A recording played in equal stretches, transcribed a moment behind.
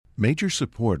Major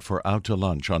support for Out to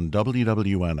Lunch on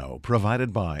WWNO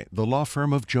provided by the law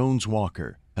firm of Jones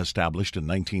Walker, established in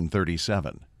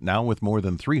 1937, now with more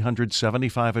than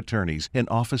 375 attorneys in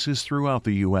offices throughout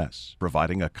the U.S.,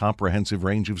 providing a comprehensive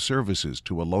range of services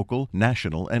to a local,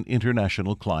 national, and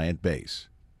international client base.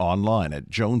 Online at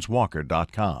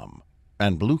joneswalker.com.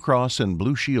 And Blue Cross and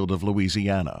Blue Shield of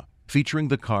Louisiana, featuring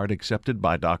the card accepted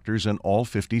by doctors in all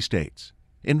 50 states.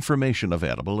 Information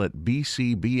available at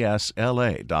bcbsla.com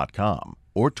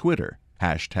or Twitter,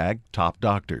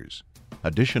 #TopDoctors.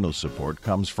 Additional support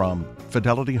comes from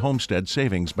Fidelity Homestead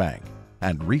Savings Bank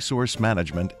and Resource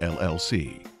Management,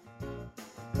 LLC.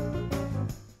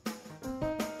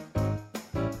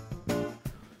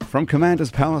 From Commander's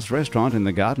Palace Restaurant in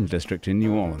the Garden District in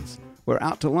New Orleans, we're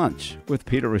out to lunch with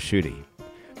Peter Ricchiuti.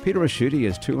 Peter Ricchiuti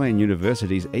is Tulane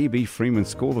University's A.B. Freeman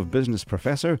School of Business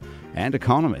professor and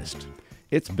economist.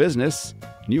 It's business,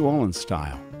 New Orleans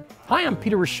style. Hi, I'm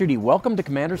Peter Ricchiuti. Welcome to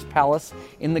Commander's Palace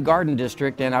in the Garden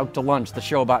District and Out to Lunch, the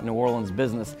show about New Orleans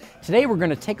business. Today we're going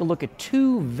to take a look at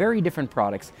two very different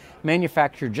products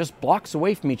manufactured just blocks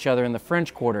away from each other in the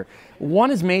French Quarter.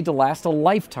 One is made to last a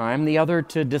lifetime, the other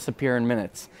to disappear in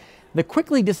minutes. The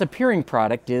quickly disappearing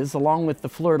product is, along with the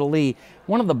fleur-de-lis,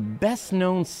 one of the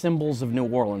best-known symbols of New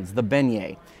Orleans, the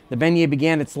beignet. The beignet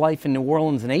began its life in New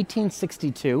Orleans in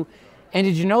 1862. And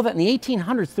did you know that in the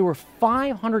 1800s there were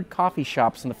 500 coffee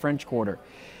shops in the French Quarter?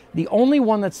 The only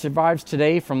one that survives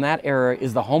today from that era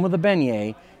is the home of the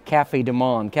beignet, Café du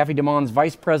Monde. Café du Monde's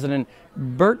Vice President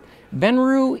Bert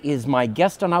Benrou is my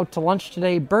guest on Out to Lunch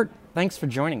today. Bert, thanks for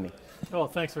joining me. Oh,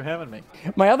 thanks for having me.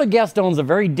 My other guest owns a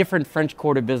very different French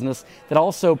Quarter business that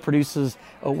also produces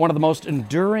one of the most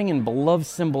enduring and beloved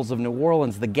symbols of New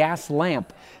Orleans, the gas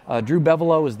lamp. Drew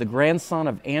Bevelow is the grandson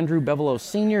of Andrew Bevelow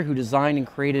Sr., who designed and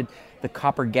created the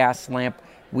copper gas lamp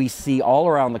we see all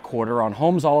around the quarter, on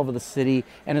homes all over the city,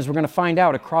 and as we're going to find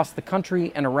out, across the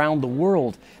country and around the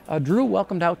world. Drew,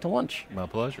 welcome to Out to Lunch. My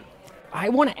pleasure. I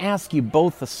want to ask you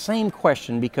both the same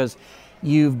question because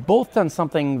you've both done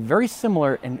something very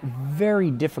similar and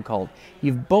very difficult.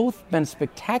 You've both been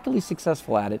spectacularly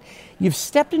successful at it. You've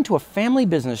stepped into a family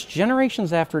business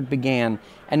generations after it began,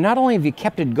 and not only have you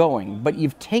kept it going, but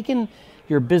you've taken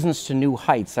your business to new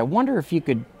heights. I wonder if you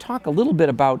could talk a little bit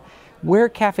about where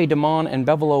Café du Monde and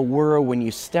Bevelow were when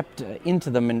you stepped into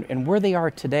them and where they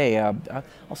are today. I'll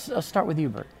start with you,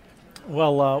 Bert.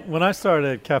 Well, when I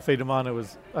started at Café du Monde,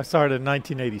 I started in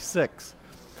 1986.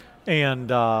 And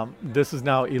this is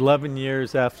now 11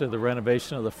 years after the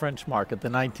renovation of the French Market,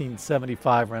 the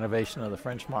 1975 renovation of the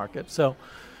French Market. So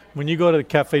when you go to the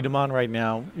Café du Monde right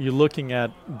now, you're looking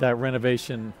at that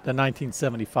renovation, the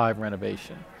 1975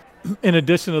 renovation. In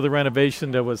addition to the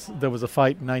renovation, there was a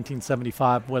fight in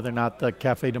 1975 whether or not the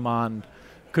Café du Monde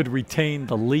could retain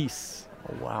the lease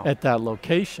at that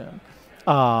location.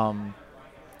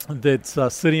 That's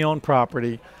city-owned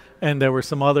property, and there were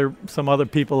some other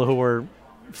people who were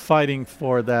fighting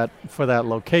for that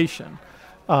location.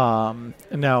 Now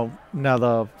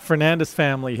the Fernandez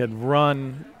family had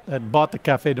bought the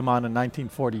Café du Monde in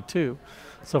 1942.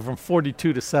 So from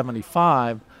 42 to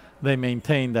 75, they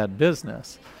maintained that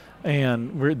business.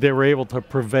 And they were able to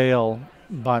prevail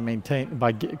by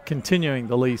continuing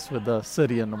the lease with the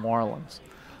city of New Orleans.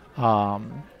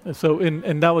 And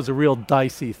that was a real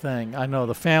dicey thing. I know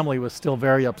the family was still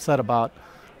very upset about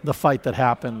the fight that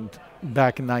happened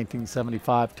back in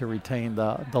 1975 to retain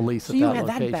the lease at that location. So you had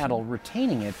that battle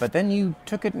retaining it, but then you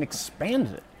took it and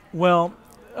expanded it. Well,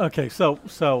 okay, so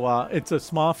it's a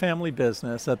small family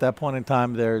business. At that point in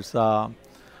time, it's a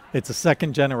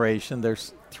second generation.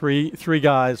 There's three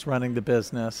guys running the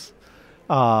business.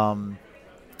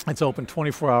 It's open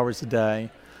 24 hours a day.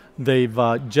 They've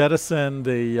jettisoned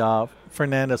the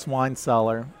Fernandez wine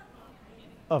cellar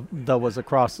that was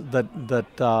across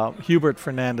that Hubert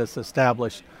Fernandez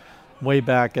established way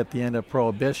back at the end of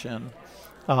Prohibition,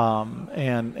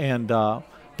 and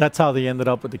that's how they ended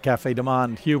up with the Café du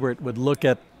Monde. Hubert would look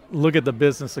at the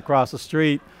business across the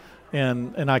street,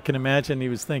 and I can imagine he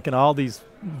was thinking all these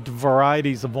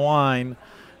varieties of wine,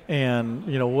 and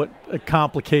what a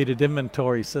complicated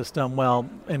inventory system. Well,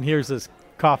 and here's this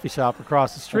coffee shop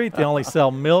across the street. They only sell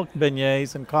milk,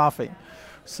 beignets, and coffee.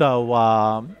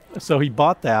 So he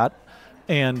bought that,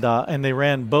 and they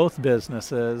ran both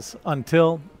businesses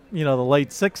until the late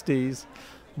 60s,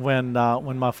 when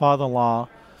my father-in-law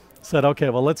said, okay,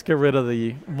 well, let's get rid of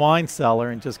the wine cellar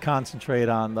and just concentrate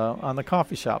on the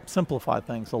coffee shop, simplify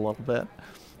things a little bit.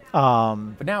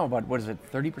 But now, about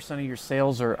 30% of your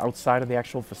sales are outside of the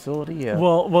actual facility?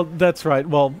 Well, that's right.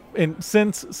 Well,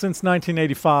 since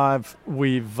 1985,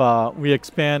 we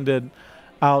expanded,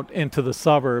 out into the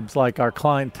suburbs like our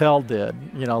clientele did.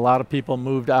 You know, a lot of people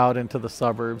moved out into the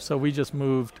suburbs, so we just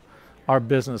moved our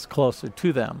business closer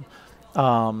to them.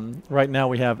 Right now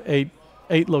we have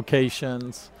eight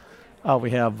locations.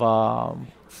 We have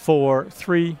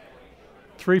three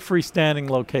freestanding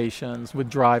locations with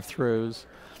drive-throughs.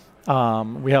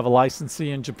 We have a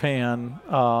licensee in Japan.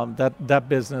 That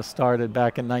business started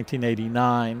back in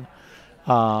 1989,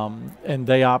 and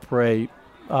they operate.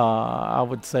 I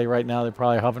would say right now they're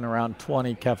probably hovering around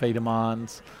 20 Cafe de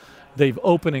Mondes. They've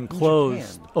opened and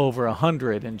closed over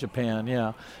 100 in Japan.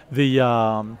 Yeah,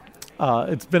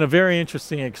 it's been a very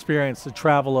interesting experience to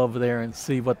travel over there and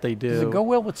see what they do. Does it go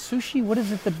well with sushi? What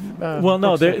is it that? Well,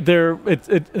 no,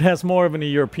 it has more of a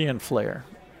European flair.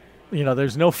 You know,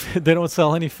 there's no they don't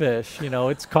sell any fish. You know,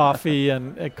 it's coffee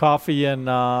and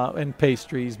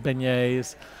pastries,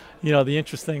 beignets. You know, the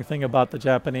interesting thing about the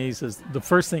Japanese is the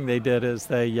first thing they did is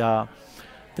they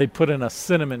put in a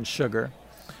cinnamon sugar.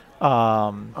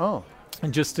 And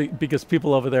because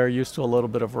people over there are used to a little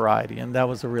bit of variety, and that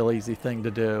was a real easy thing to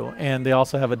do. And they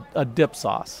also have a dip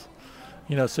sauce.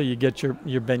 You know, so you get your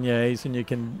beignets and you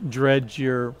can dredge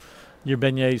your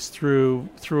beignets through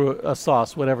a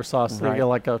sauce, whatever sauce. Right. They get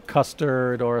like a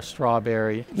custard or a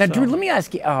strawberry. Now, Drew, let me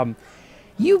ask you.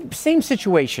 You same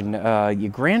situation.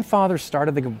 Your grandfather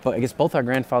started I guess both our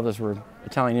grandfathers were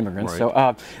Italian immigrants. Right.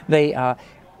 So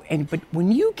but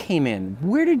when you came in,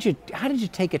 how did you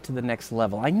take it to the next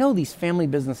level? I know these family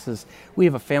businesses. We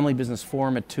have a family business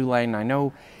forum at Tulane. I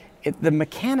know the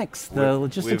mechanics, the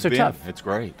logistics are tough. It's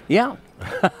great. Yeah.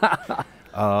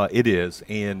 It is,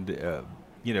 and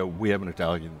you know, we have an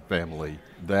Italian family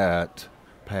that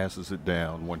passes it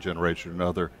down one generation to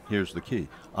another. Here's the key.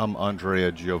 I'm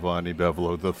Andrea Giovanni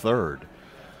Bevolo III.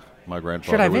 My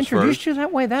grandfather Should I have was introduced first. you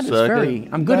that way? That is Second.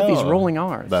 I'm good at these rolling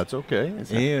R's. That's okay.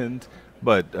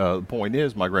 But the point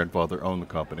is, my grandfather owned the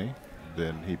company.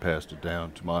 Then he passed it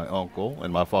down to my uncle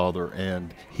and my father,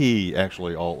 and he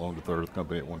actually all owned a third of the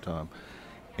company at one time.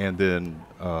 And then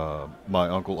my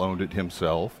uncle owned it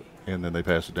himself, and then they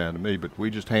passed it down to me. But we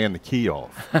just hand the key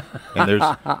off. And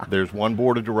there's one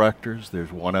board of directors,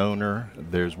 there's one owner,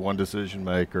 there's one decision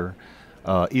maker.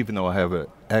 Even though I have an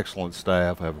excellent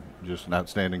staff, I have just an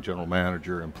outstanding general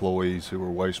manager, employees who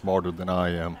are way smarter than I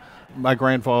am. My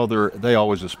grandfather, they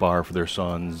always aspire for their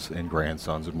sons and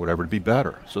grandsons and whatever to be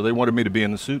better. So they wanted me to be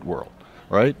in the suit world,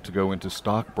 right? To go into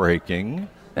stock breaking.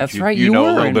 That's right. You know were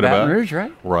a little in bit Baton about. Rouge,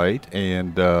 right? Right.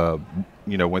 And,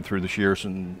 you know, went through the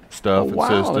Shearson stuff and wow,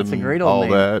 system that's a great and old all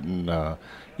name. that. And,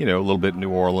 you know, a little bit in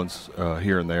New Orleans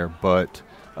here and there. But,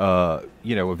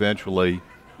 you know, eventually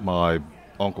my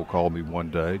uncle called me one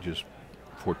day, just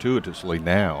fortuitously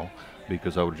now,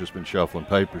 because I would have just been shuffling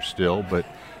papers still, but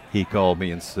he called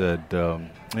me and said,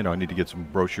 you know, I need to get some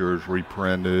brochures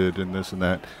reprinted and this and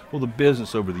that. Well, the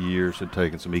business over the years had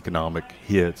taken some economic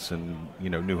hits, and, you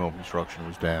know, new home construction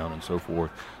was down and so forth.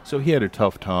 So he had a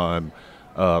tough time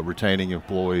retaining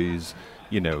employees.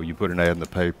 You know, you put an ad in the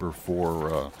paper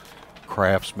for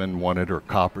Craftsman wanted or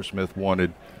Coppersmith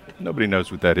wanted. Nobody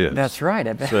knows what that is. That's right.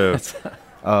 I bet.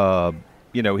 So,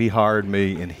 you know, he hired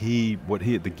me, and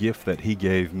the gift that he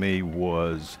gave me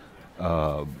was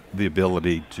the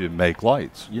ability to make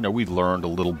lights. You know, we learned a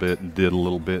little bit and did a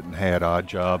little bit and had odd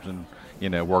jobs and, you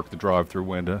know, worked the drive-through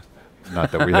window.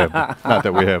 Not that we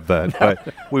have that,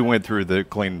 but we went through the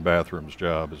cleaning bathrooms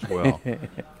job as well.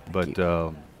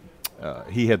 But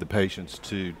he had the patience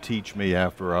to teach me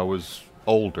after I was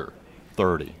older,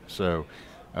 30. So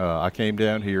I came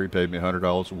down here. He paid me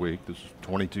 $100 a week. This is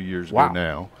 22 years ago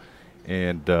now.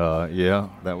 And, yeah,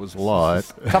 that was a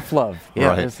lot. Tough love. Yeah,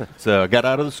 right. So I got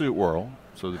out of the suit world,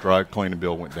 so the dry cleaning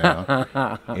bill went down.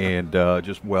 And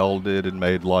just welded and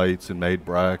made lights and made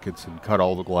brackets and cut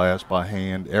all the glass by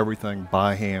hand, everything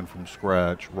by hand from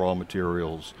scratch, raw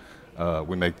materials.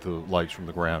 We make the lights from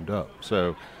the ground up.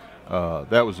 So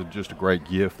that was just a great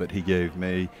gift that he gave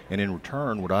me. And in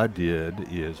return, what I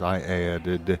did is I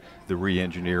added the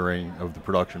re-engineering of the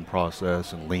production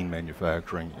process and lean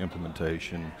manufacturing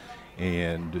implementation,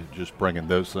 and just bringing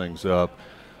those things up.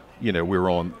 You know, we were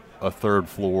on a third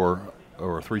floor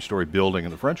or a three-story building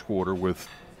in the French Quarter with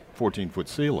 14-foot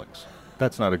ceilings.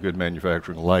 That's not a good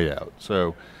manufacturing layout.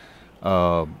 So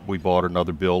we bought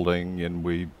another building, and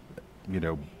we, you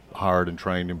know, hired and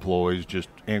trained employees just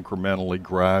incrementally,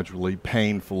 gradually,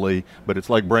 painfully. But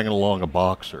it's like bringing along a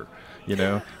boxer. You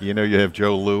know, you have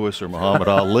Joe Louis or Muhammad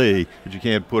Ali, but you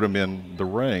can't put them in the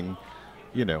ring.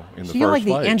 in the So first you're like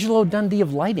the place. Angelo Dundee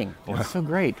of lighting. That's so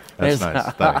great. That's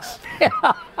There's- nice. Thanks.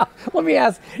 Let me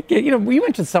ask, we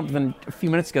mentioned something a few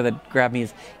minutes ago that grabbed me.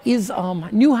 Is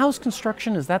new house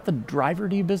construction, is that the driver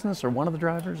to your business or one of the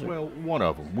drivers? Or? Well, one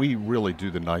of them. We really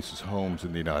do the nicest homes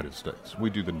in the United States. We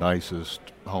do the nicest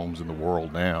homes in the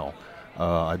world now.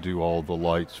 I do all the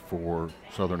lights for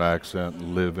Southern Accent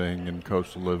and Living and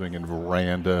Coastal Living and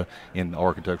Veranda in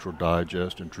Architectural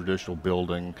Digest and traditional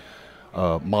building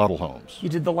model homes. You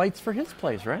did the lights for his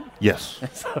place, right? Yes.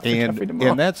 Cafe Du Monde.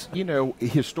 And that's,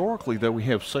 historically, though, we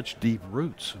have such deep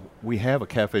roots. We have a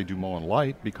Cafe Du Monde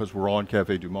light because we're on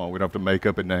Cafe Du Monde. We don't have to make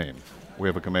up a name. We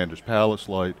have a Commander's Palace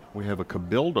light. We have a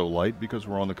Cabildo light because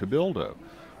we're on the Cabildo.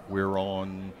 We're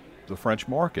on the French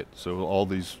Market. So all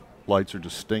these lights are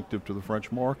distinctive to the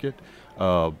French Market.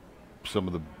 Some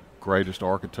of the greatest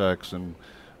architects and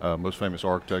most famous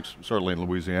architects, certainly in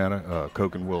Louisiana,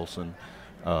 Coke and Wilson,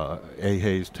 A.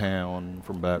 Hayes Town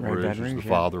from Baton Right, Rouge Baton is the Rouge, yeah.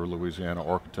 father of Louisiana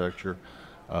architecture.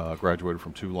 Graduated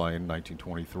from Tulane in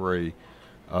 1923.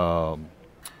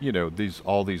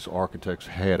 All these architects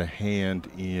had a hand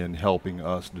in helping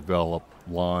us develop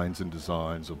lines and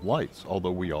designs of lights,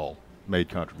 although we all made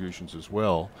contributions as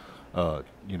well, to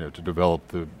develop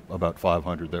the about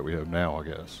 500 that we have now, I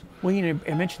guess. Well, I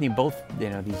mentioned you both,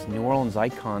 these New Orleans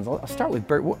icons. I'll start with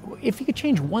Bert. If you could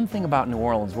change one thing about New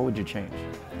Orleans, what would you change?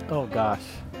 Oh gosh.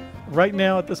 Right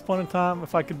now at this point in time,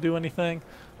 if I could do anything,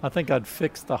 I think I'd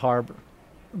fix the harbor.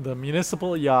 The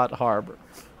municipal yacht harbor.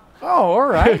 Oh, all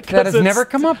right. That has never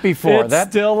come up before. It's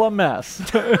still a mess.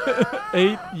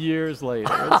 8 years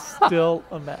later, it's still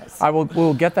a mess.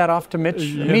 We'll get that off to Mitch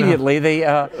immediately.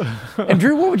 And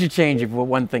Drew, what would you change if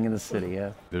one thing in the city?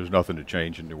 There's nothing to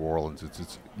change in New Orleans. It's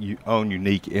its own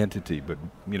unique entity, but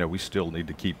we still need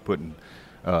to keep putting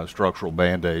structural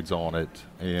band-aids on it.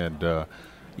 And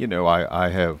I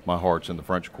have my heart's in the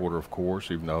French Quarter, of course,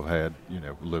 even though I've had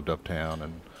lived uptown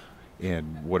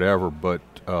and whatever. But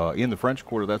in the French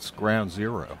Quarter, that's ground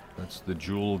zero. That's the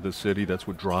jewel of the city. That's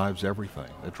what drives everything.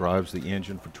 That drives the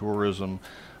engine for tourism.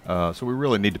 So we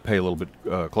really need to pay a little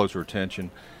bit closer attention.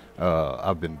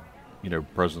 I've been,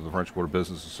 president of the French Quarter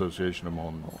Business Association.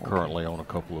 I'm currently on a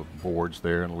couple of boards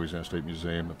there in Louisiana State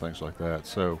Museum and things like that.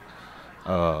 So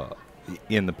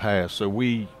in the past, so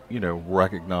we,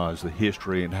 recognize the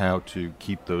history and how to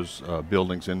keep those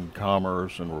buildings in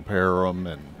commerce and repair them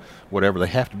and whatever. They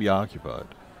have to be occupied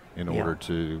in order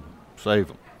to save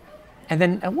them. And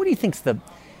then what do you think's out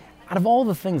of all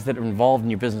the things that are involved in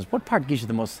your business, what part gives you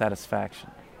the most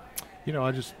satisfaction?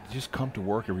 I just come to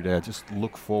work every day. I just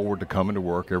look forward to coming to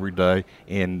work every day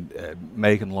and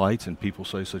making lights, and people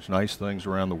say such nice things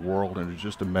around the world and are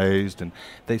just amazed, and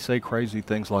they say crazy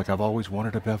things like, I've always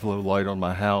wanted a Buffalo light on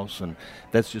my house, and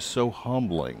that's just so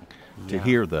humbling to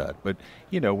hear that. But,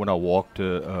 when I walk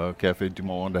to Cafe Du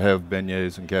Monde to have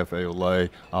beignets and cafe au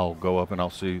lait, I'll go up and I'll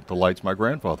see the lights my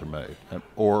grandfather made,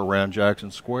 or around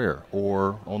Jackson Square,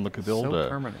 or on the Cabildo. So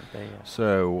permanent.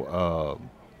 So,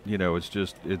 it's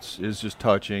just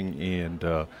touching, and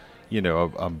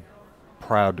I'm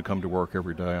proud to come to work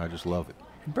every day. I just love it.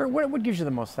 Bert, what gives you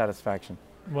the most satisfaction?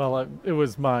 Well, it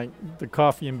was the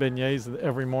coffee and beignets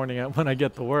every morning when I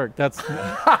get to work. That's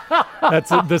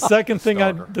the second thing.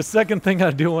 The second thing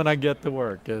I do when I get to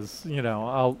work is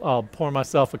I'll pour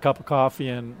myself a cup of coffee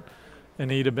and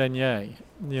eat a beignet.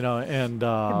 And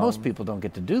most people don't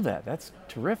get to do that. That's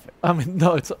terrific. I mean,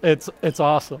 no, it's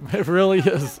awesome. It really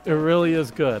is. It really is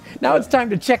good. Now it's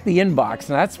time to check the inbox,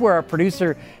 and that's where our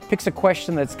producer picks a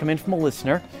question that's come in from a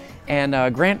listener. And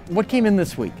Grant, what came in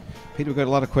this week? Peter, we've got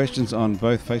a lot of questions on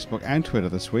both Facebook and Twitter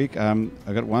this week. I've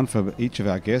got one for each of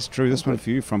our guests. Drew, this one for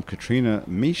you from Katrina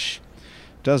Misch.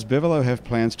 Does Bevelo have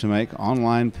plans to make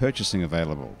online purchasing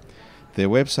available? Their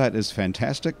website is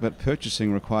fantastic, but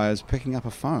purchasing requires picking up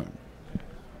a phone.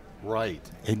 Right.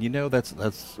 And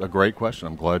that's a great question.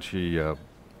 I'm glad she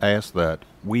asked that.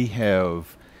 We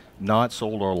have not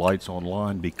sold our lights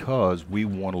online because we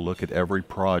want to look at every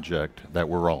project that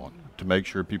we're on to make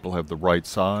sure people have the right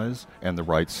size and the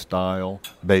right style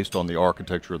based on the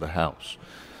architecture of the house.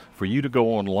 For you to go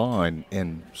online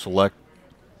and select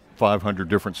 500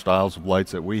 different styles of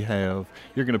lights that we have,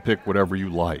 you're going to pick whatever you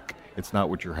like. It's not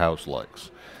what your house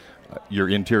likes. Your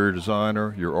interior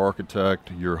designer, your architect,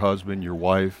 your husband, your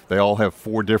wife, they all have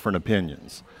 4 different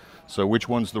opinions. So which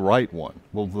one's the right one?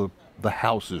 Well, the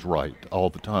house is right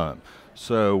all the time.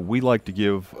 So we like to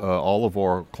give all of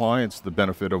our clients the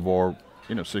benefit of our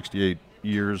 68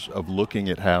 years of looking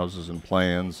at houses and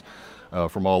plans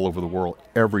from all over the world,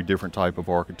 every different type of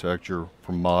architecture,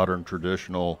 from modern,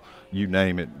 traditional, you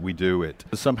name it, we do it.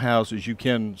 Some houses you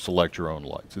can select your own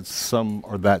lights. Some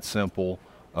are that simple.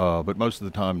 but most of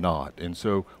the time not. And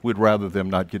so we'd rather them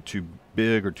not get too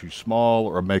big or too small,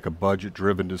 or make a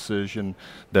budget-driven decision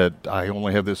that I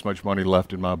only have this much money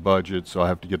left in my budget, so I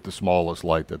have to get the smallest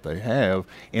light that they have,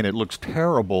 and it looks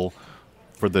terrible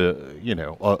for the,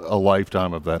 a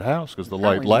lifetime of that house, because the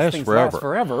light lasts forever. Last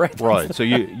forever, right? Right. So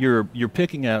you're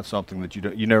picking out something that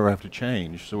you never have to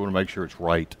change. So we want to make sure it's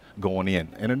right going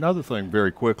in. And another thing,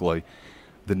 very quickly,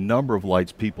 the number of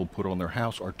lights people put on their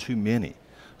house are too many.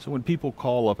 So when people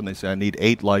call up and they say, I need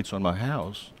 8 lights on my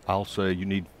house, I'll say you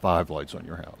need 5 lights on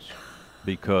your house,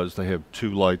 because they have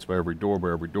 2 lights by every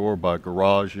door, by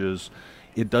garages.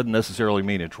 It doesn't necessarily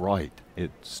mean it's right.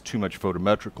 It's too much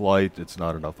photometric light. It's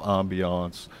not enough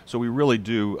ambiance. So we really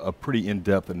do a pretty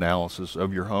in-depth analysis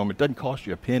of your home. It doesn't cost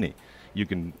you a penny. You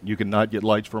can not get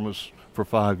lights from us for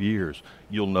 5 years.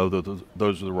 You'll know that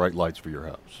those are the right lights for your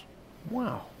house.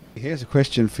 Wow. Here's a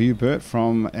question for you, Bert,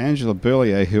 from Angela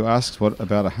Burlier, who asks what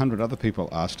about 100 other people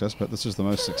asked us, but this is the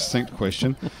most succinct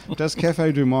question. Does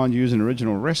Café du Monde use an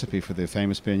original recipe for their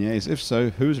famous beignets? If so,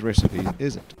 whose recipe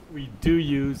is it? We do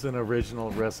use an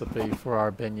original recipe for our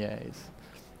beignets.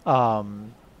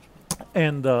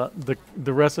 And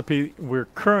the recipe we're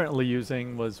currently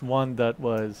using was one that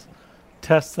was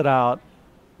tested out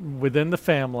within the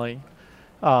family.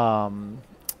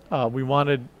 We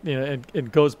wanted,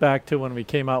 it goes back to when we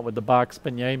came out with the box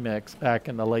beignet mix back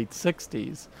in the late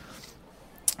 60s.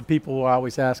 People were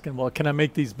always asking, well, can I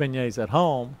make these beignets at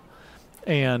home?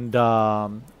 And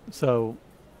so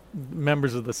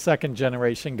members of the second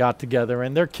generation got together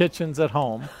in their kitchens at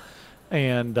home,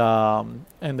 and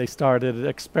they started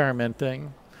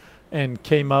experimenting and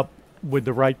came up with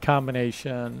the right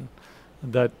combination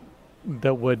that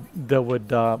would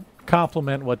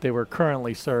complement what they were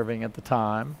currently serving at the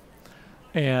time,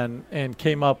 and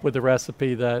came up with a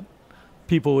recipe that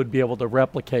people would be able to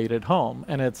replicate at home.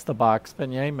 And it's the box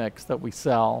beignet mix that we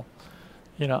sell,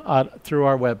 through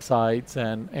our websites,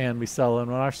 and we sell them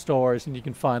in our stores, and you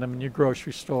can find them in your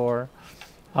grocery store.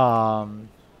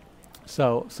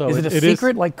 So is it a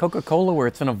secret like Coca-Cola, where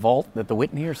it's in a vault at the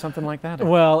Whitney or something like that?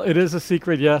 Well, it is a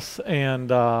secret, yes, and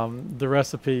the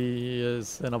recipe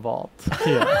is in a vault.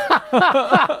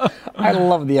 Yeah. I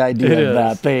love the idea of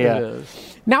that. It is.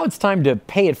 Now it's time to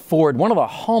pay it forward. One of the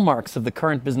hallmarks of the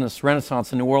current business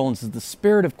renaissance in New Orleans is the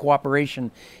spirit of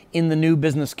cooperation in the new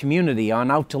business community.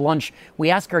 On Out to Lunch, we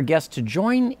ask our guests to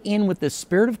join in with this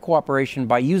spirit of cooperation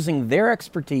by using their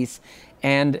expertise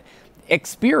and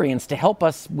experience to help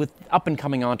us with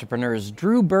up-and-coming entrepreneurs.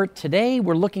 Drew, Bert, today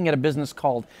we're looking at a business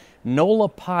called Nola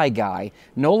Pie Guy.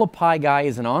 Nola Pie Guy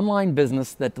is an online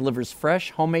business that delivers fresh,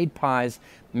 homemade pies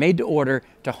made to order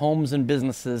to homes and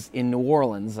businesses in New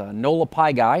Orleans. Nola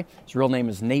Pie Guy, his real name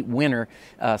is Nate Winter,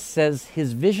 says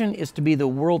his vision is to be the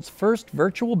world's first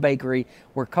virtual bakery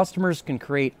where customers can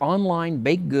create online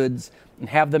baked goods and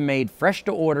have them made fresh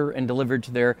to order and delivered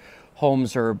to their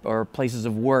homes or places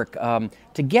of work.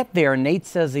 To get there, Nate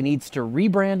says he needs to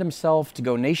rebrand himself to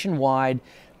go nationwide,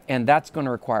 and that's going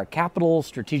to require capital,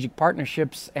 strategic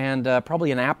partnerships, and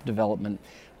probably an app development.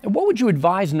 What would you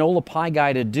advise Nola Pie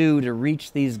Guy to do to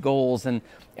reach these goals? And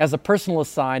as a personal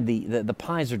aside, the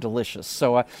pies are delicious.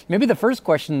 So maybe the first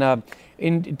question to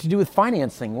do with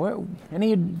financing.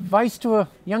 Any advice to a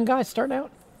young guy starting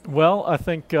out? Well, I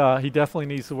think he definitely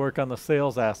needs to work on the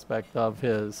sales aspect of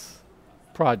his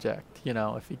project.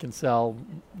 If he can sell,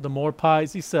 the more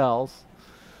pies he sells,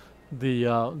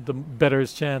 the better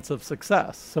his chance of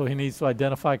success. So he needs to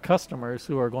identify customers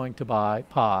who are going to buy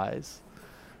pies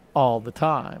all the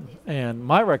time. And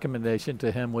my recommendation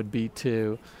to him would be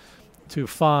to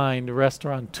find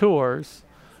restaurateurs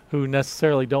who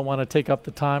necessarily don't want to take up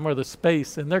the time or the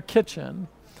space in their kitchen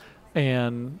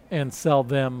and sell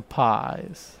them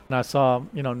pies. And I saw,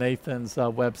 Nathan's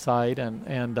website,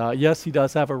 and yes, he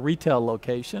does have a retail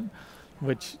location,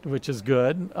 which is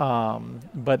good.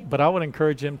 But I would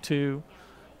encourage him to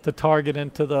target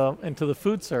into the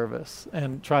food service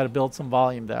and try to build some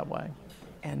volume that way.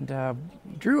 And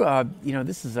Drew,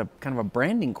 this is a kind of a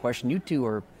branding question. You two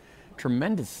are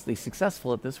tremendously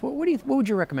successful at this. What would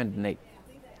you recommend to Nate?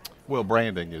 Well,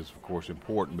 branding is, of course,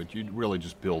 important, but you really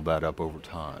just build that up over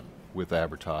time with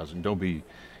advertising. Don't be,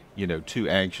 too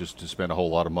anxious to spend a whole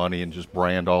lot of money and just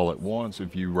brand all at once.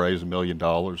 If you raise $1 million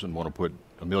and want to put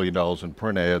 $1 million in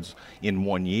print ads in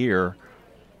 1 year,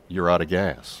 you're out of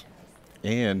gas.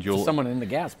 And you'll someone in the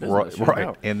gas business,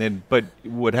 right? And then, but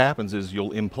what happens is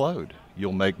you'll implode.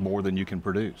 You'll make more than you can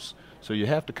produce. So you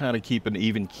have to kind of keep an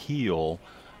even keel.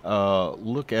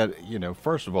 Look at,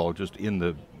 first of all, just in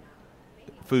the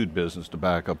food business, to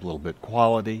back up a little bit,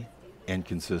 quality and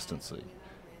consistency.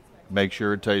 Make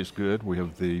sure it tastes good. We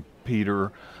have the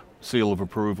Peter seal of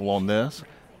approval on this.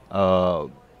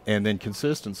 And then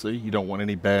consistency. You don't want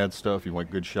any bad stuff. You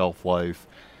want good shelf life.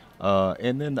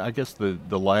 And then I guess the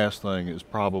last thing is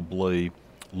probably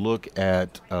look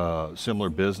at similar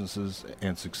businesses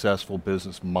and successful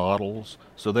business models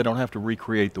so they don't have to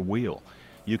recreate the wheel.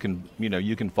 You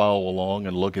can follow along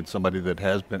and look at somebody that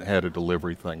has had a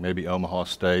delivery thing, maybe Omaha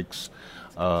Steaks,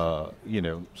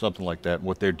 something like that,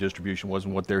 what their distribution was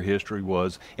and what their history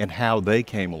was and how they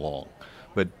came along.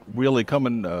 But really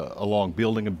coming along,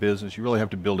 building a business, you really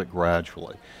have to build it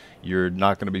gradually. You're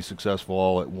not going to be successful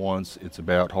all at once. It's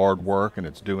about hard work, and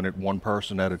it's doing it one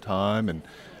person at a time. And,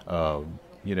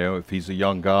 if he's a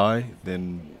young guy,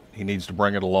 then he needs to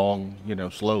bring it along,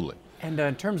 slowly. And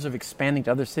in terms of expanding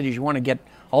to other cities, you want to get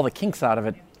all the kinks out of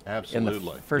it. Absolutely.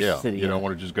 In the first city. You don't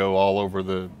want to just go all over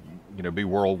be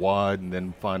worldwide and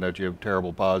then find out you have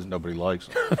terrible pies and nobody likes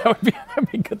them. That would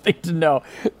be a good thing to know.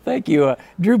 Thank you.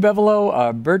 Drew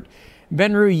Bevelow, Bert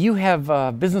Benrue, you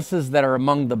have businesses that are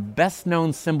among the best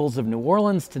known symbols of New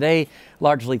Orleans today,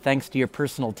 largely thanks to your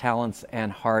personal talents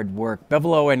and hard work.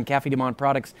 Bevelow and Café du Monde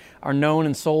products are known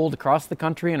and sold across the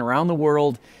country and around the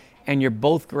world, and you're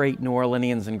both great New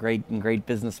Orleanians and great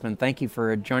businessmen. Thank you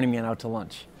for joining me on Out to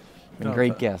Lunch. Been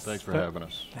great guests. Thanks for having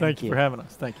us. Thank you for having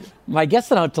us. Thank you. My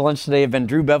guests on Out to Lunch today have been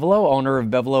Drew Bevelow, owner of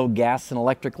Bevelow Gas and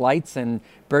Electric Lights, and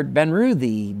Bert Benrue,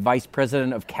 the vice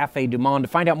president of Café du Monde. To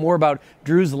find out more about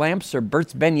Drew's Lamps or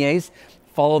Bert's Beignets,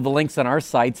 follow the links on our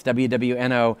sites,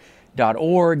 wwno.org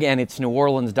and it's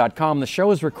neworleans.com. The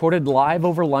show is recorded live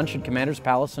over lunch at Commander's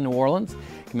Palace in New Orleans.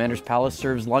 Commander's Palace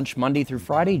serves lunch Monday through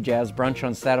Friday, jazz brunch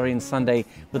on Saturday and Sunday,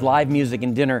 with live music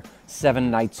and dinner 7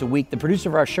 nights a week. The producer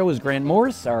of our show is Grant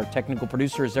Morris. Our technical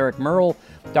producer is Eric Merle.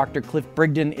 Dr. Cliff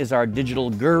Brigden is our digital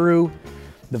guru.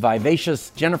 The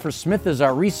vivacious Jennifer Smith is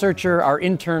our researcher. Our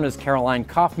intern is Caroline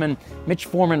Kaufman. Mitch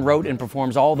Foreman wrote and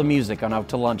performs all the music on Out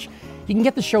to Lunch. You can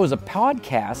get the show as a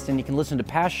podcast, and you can listen to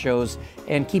past shows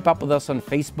and keep up with us on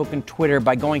Facebook and Twitter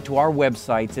by going to our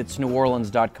websites. It's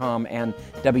neworleans.com and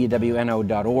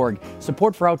wwno.org.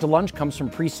 Support for Out to Lunch comes from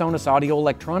PreSonus Audio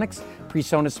Electronics.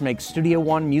 PreSonus makes Studio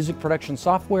One music production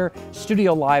software,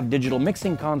 Studio Live digital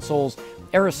mixing consoles,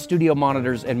 Eris Studio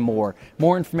monitors, and more.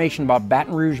 More information about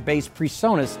Baton Rouge-based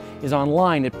PreSonus is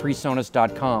online at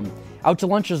presonus.com. Out to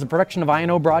Lunch is a production of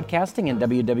INO Broadcasting and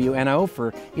WWNO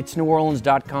for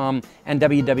itsneworleans.com and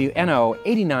WWNO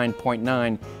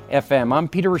 89.9 FM. I'm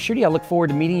Peter Ricchiuti. I look forward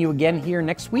to meeting you again here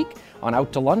next week on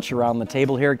Out to Lunch around the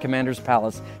table here at Commander's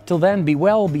Palace. Till then, be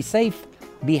well, be safe,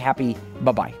 be happy.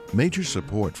 Bye-bye. Major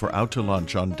support for Out to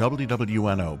Lunch on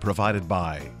WWNO provided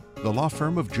by the law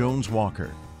firm of Jones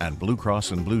Walker and Blue Cross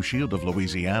and Blue Shield of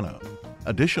Louisiana.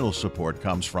 Additional support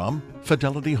comes from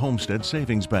Fidelity Homestead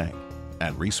Savings Bank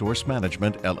and Resource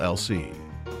Management, LLC.